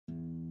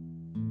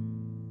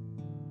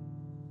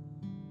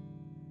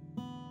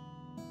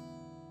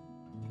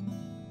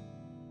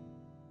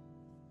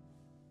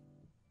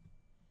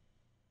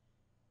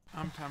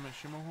I'm Thomas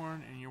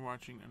Schermerhorn, and you're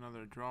watching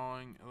another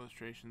drawing,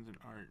 illustrations, and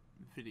art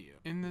video.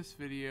 In this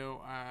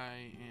video,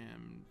 I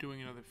am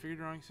doing another figure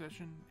drawing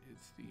session.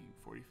 It's the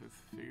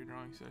 45th figure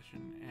drawing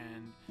session,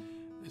 and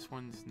this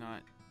one's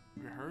not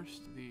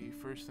rehearsed. The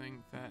first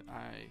thing that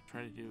I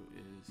try to do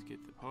is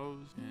get the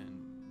pose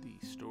and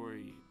the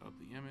story of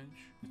the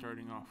image,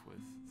 starting off with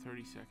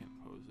 30-second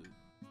poses.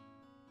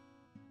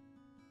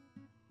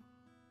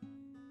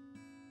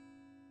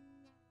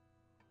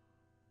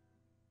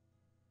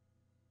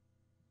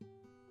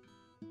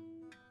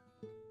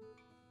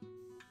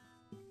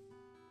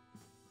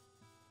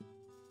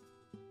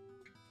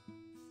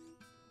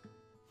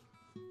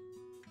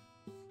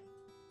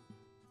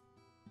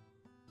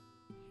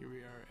 Here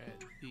we are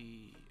at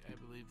I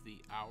believe the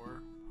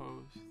hour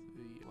pose,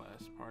 the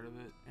last part of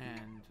it,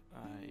 and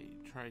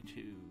I try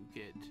to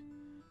get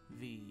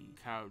the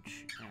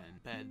couch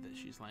and bed that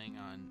she's laying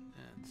on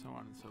and so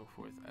on and so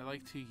forth. I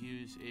like to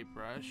use a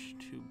brush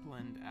to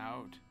blend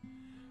out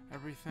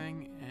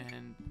everything,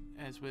 and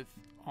as with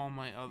all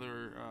my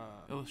other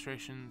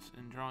illustrations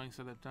and drawings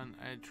that I've done,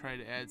 I try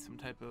to add some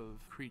type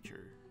of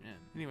creature in.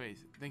 Anyways,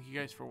 thank you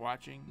guys for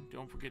watching.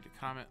 Don't forget to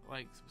comment,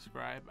 like,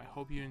 subscribe. I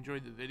hope you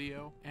enjoyed the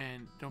video,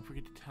 and don't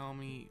forget to tell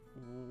me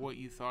what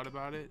you thought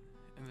about it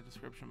in the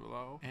description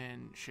below,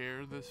 and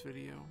share this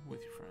video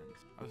with your friends.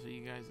 I'll see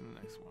you guys in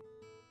the next one.